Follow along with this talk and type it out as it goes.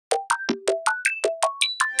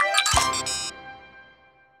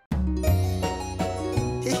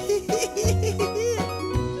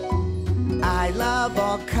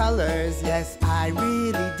all colors, yes, I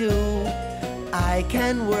really do. I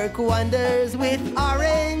can work wonders with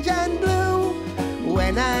orange and blue.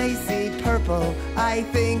 When I see purple, I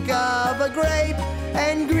think of a grape,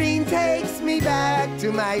 and green takes me back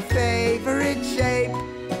to my favorite shape.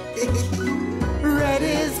 Red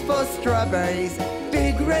is for strawberries,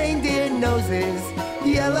 big reindeer noses,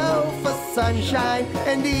 yellow for sunshine,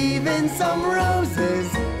 and even some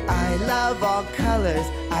roses. I love all colors,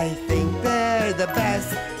 I think they're the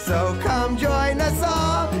best. So come join us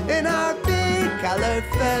all in our big color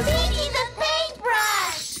fest. Petey the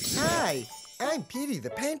Paintbrush! Hi, I'm Petey the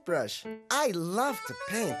Paintbrush. I love to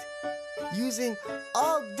paint using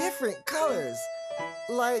all different colors,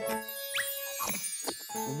 like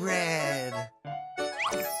red,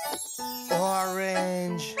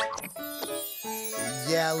 orange,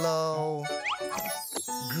 yellow,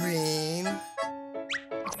 green,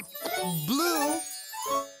 blue,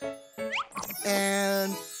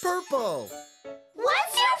 and purple.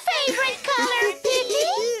 What's your favorite color,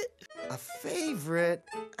 Petey? A favorite?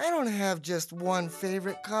 I don't have just one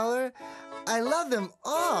favorite color. I love them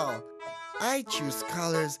all. I choose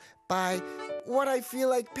colors by what I feel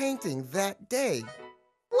like painting that day.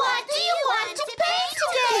 What do you want to paint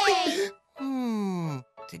today?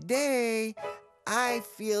 Today I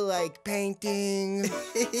feel like painting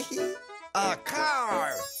a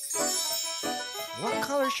car. What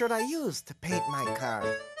color should I use to paint my car?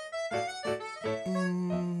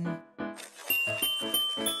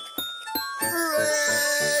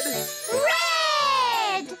 Red!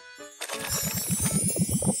 Red!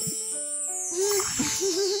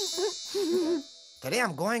 Today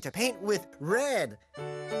I'm going to paint with red.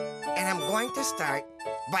 And I'm going to start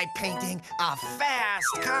by painting a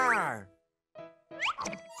fast car.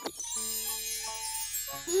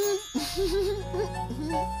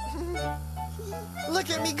 Look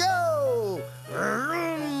at me go!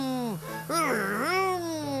 Vroom,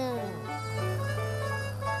 vroom.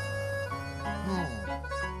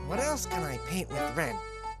 What else can I paint with red?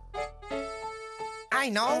 I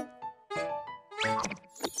know!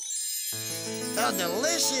 A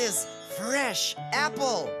delicious, fresh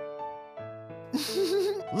apple!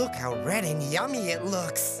 Look how red and yummy it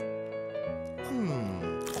looks!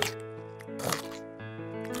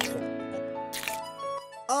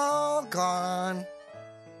 All gone.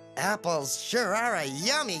 Apples sure are a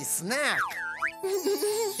yummy snack.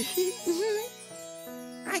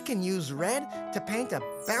 I can use red to paint a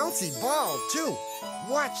bouncy ball, too.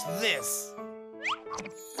 Watch this.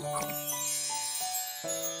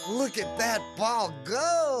 Look at that ball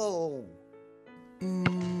go.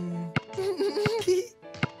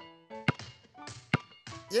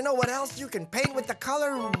 You know what else you can paint with the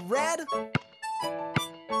color red?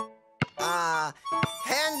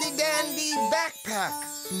 Handy-dandy backpack.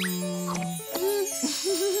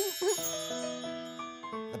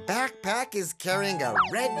 The backpack is carrying a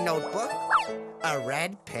red notebook, a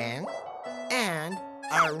red pen, and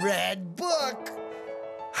a red book.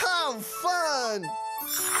 How fun!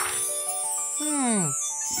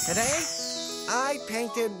 Today, I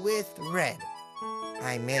painted with red.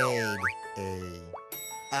 I made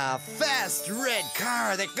a fast red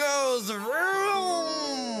car that goes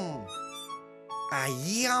vroom. A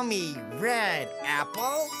yummy red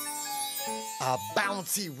apple, a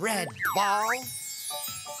bouncy red ball,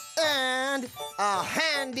 and a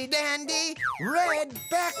handy-dandy red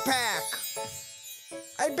backpack.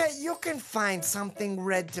 I bet you can find something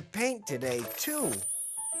red to paint today, too.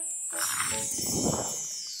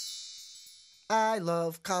 I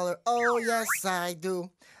love color, oh yes I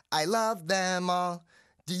do. I love them all.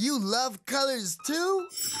 Do you love colors too?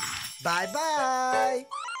 Bye-bye.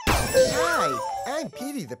 Hi, I'm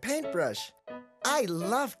Petey the Paintbrush. I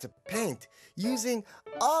love to paint using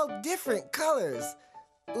all different colors,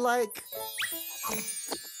 like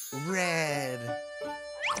red,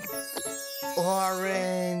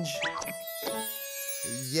 orange,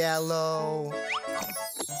 yellow,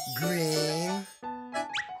 green,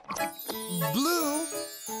 blue,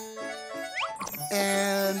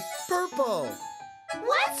 and purple.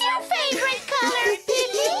 What's your favorite color,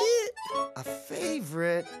 Petey? A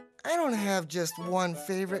favorite? I don't have just one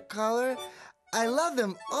favorite color. I love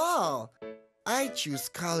them all. I choose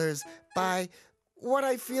colors by what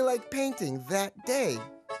I feel like painting that day.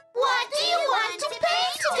 What do you want to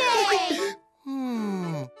paint today?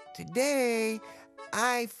 Today,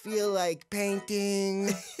 I feel like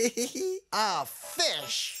painting a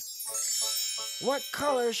fish. What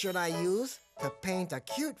color should I use to paint a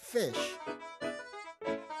cute fish?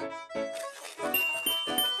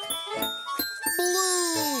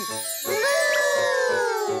 Blue! Blue!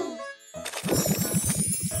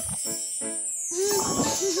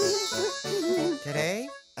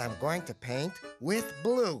 going to paint with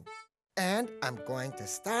blue. And I'm going to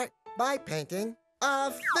start by painting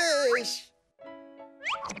a fish.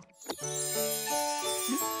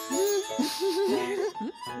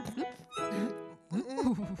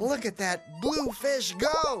 Look at that blue fish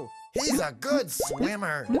go! He's a good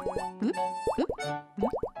swimmer.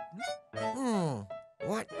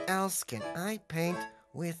 What else can I paint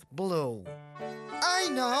with blue? I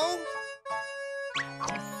know!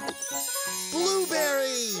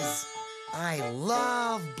 Blueberries! I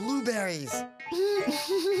love blueberries.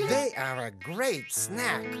 They are a great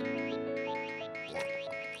snack.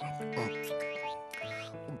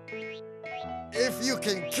 If you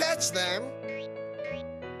can catch them.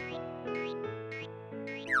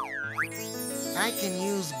 I can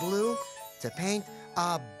use blue to paint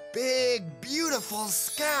a big, beautiful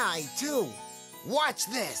sky, too. Watch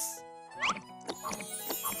this.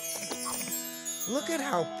 Look at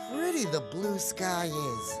how pretty the blue sky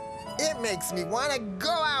is. It makes me want to go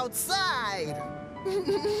outside.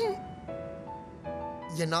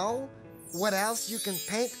 You know what else you can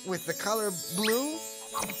paint with the color blue?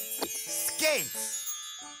 Skates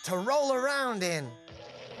to roll around in.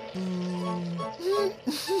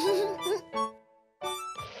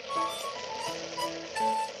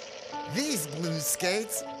 These blue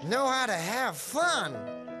skates know how to have fun.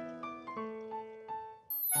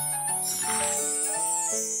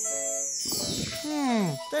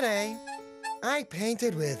 Today, I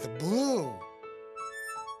painted with blue.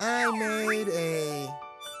 I made a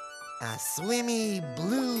swimmy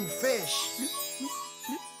blue fish,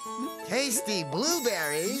 tasty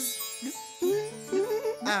blueberries,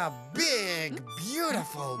 a big,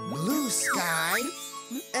 beautiful blue sky,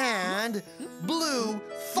 and blue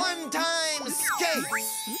fun time skates.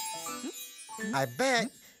 I bet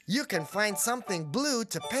you can find something blue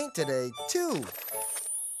to paint today, too.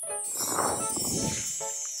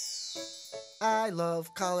 I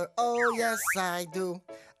love color, oh yes I do.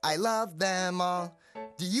 I love them all.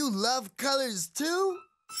 Do you love colors too?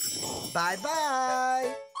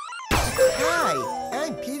 Bye-bye. Hi,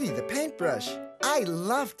 I'm Petey the Paintbrush. I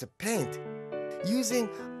love to paint using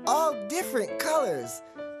all different colors,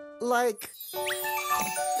 like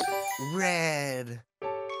red,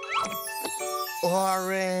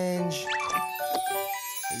 orange,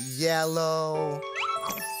 yellow,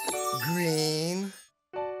 green,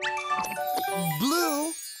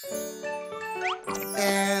 blue,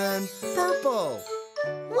 and purple.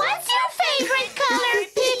 What's your favorite color,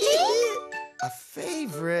 Petey? A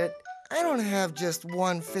favorite? I don't have just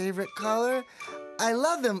one favorite color. I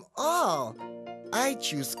love them all. I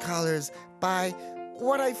choose colors by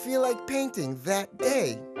what I feel like painting that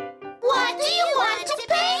day. What do you want to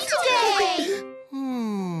paint today?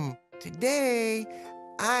 Today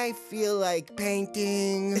I feel like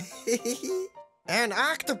painting an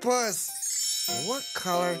octopus. What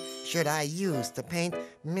color should I use to paint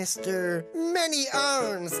Mr. Many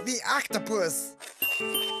Arms, the octopus?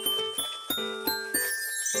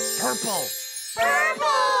 Purple.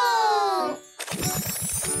 Purple!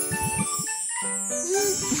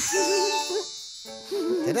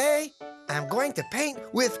 Today, I'm going to paint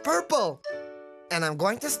with purple. And I'm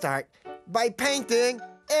going to start by painting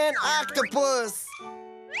an octopus.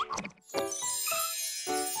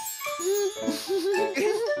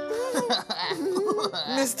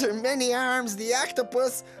 Mr. Many Arms, the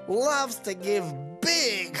octopus, loves to give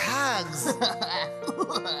big hugs.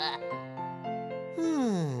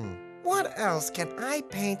 What else can I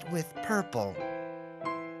paint with purple?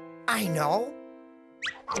 I know.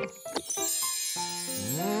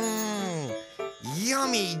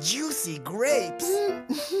 Yummy, juicy grapes.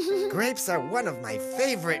 Grapes are one of my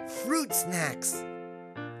favorite fruit snacks.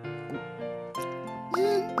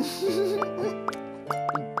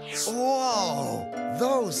 Whoa,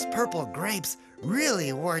 those purple grapes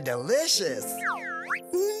really were delicious.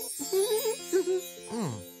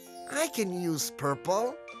 I can use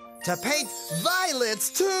purple to paint violets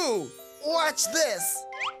too. Watch this.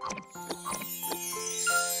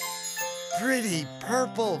 Pretty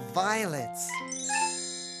purple violets.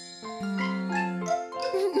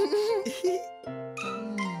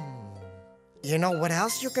 You know what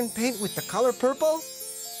else you can paint with the color purple?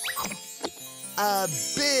 A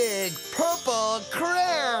big purple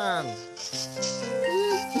crayon.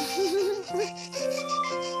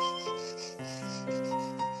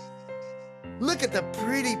 Look at the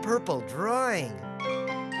pretty purple drawing.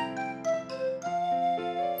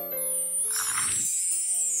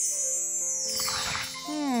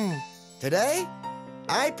 Today,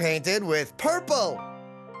 I painted with purple.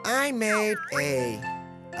 I made a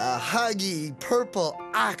A huggy purple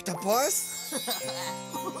octopus?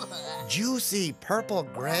 Juicy purple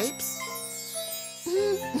grapes?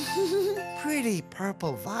 Pretty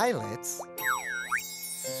purple violets?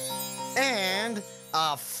 And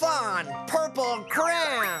a fun purple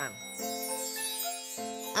crayon!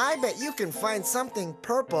 I bet you can find something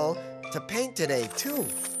purple to paint today, too.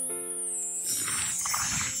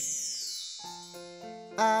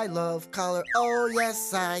 I love color, oh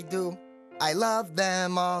yes I do. I love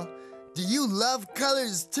them all. Do you love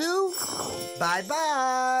colors too?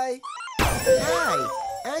 Bye-bye. Hi,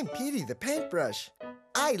 I'm Petey the Paintbrush.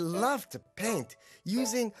 I love to paint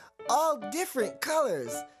using all different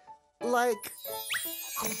colors, like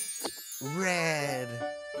red,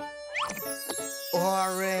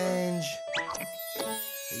 orange,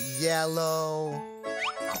 yellow,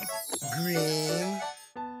 green,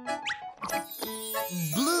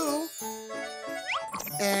 blue,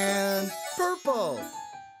 and purple.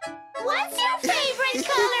 What's your favorite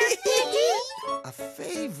color, Petey? A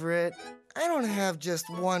favorite? I don't have just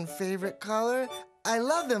one favorite color. I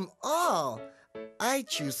love them all. I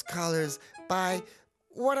choose colors by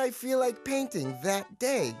what I feel like painting that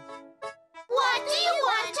day. What do you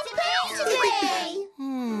want to paint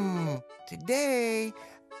today? Today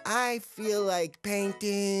I feel like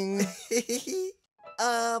painting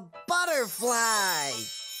a butterfly.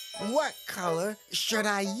 What color should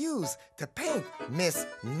I use to paint Miss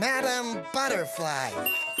Madam Butterfly?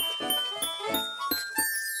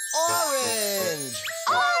 Orange!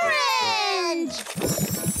 Orange!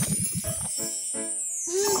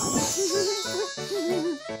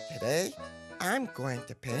 Today, I'm going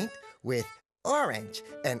to paint with orange,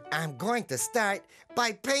 and I'm going to start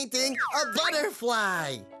by painting a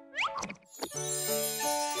butterfly.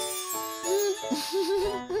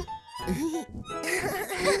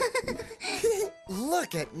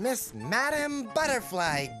 Look at Miss Madam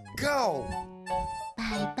Butterfly go.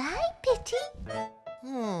 Bye-bye, Petey.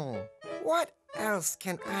 What else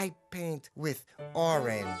can I paint with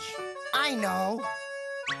orange? I know.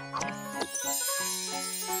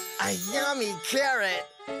 A yummy carrot.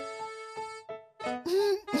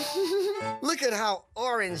 Look at how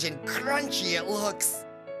orange and crunchy it looks.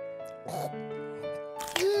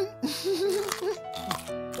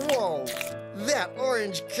 Whoa, that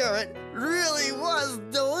orange carrot really was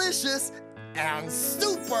delicious and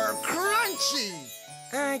super crunchy.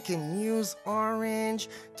 I can use orange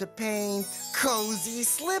to paint cozy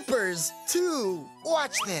slippers, too.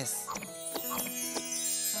 Watch this.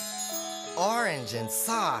 Orange and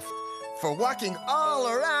soft for walking all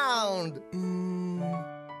around.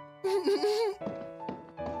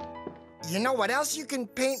 You know what else you can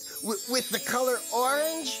paint with the color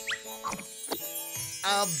orange?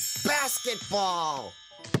 A basketball.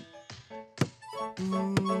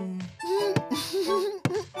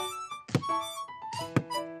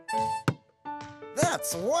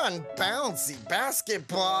 That's one bouncy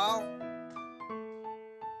basketball.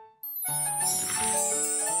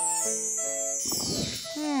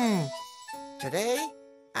 Today,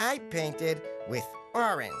 I painted with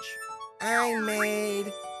orange. I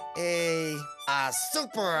made a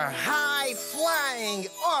super high-flying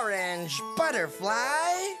orange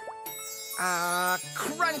butterfly, a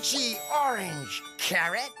crunchy orange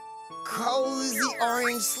carrot, cozy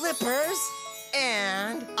orange slippers,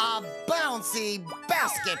 and a bouncy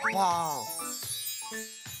basketball.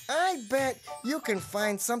 I bet you can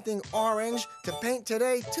find something orange to paint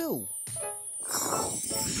today, too.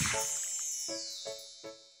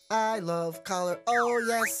 I love color, oh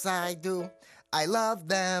yes I do. I love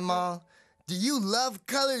them all. Do you love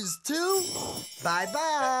colors too?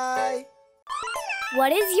 Bye-bye.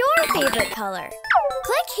 What is your favorite color?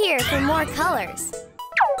 Click here for more colors.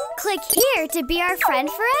 Click here to be our friend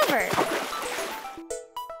forever.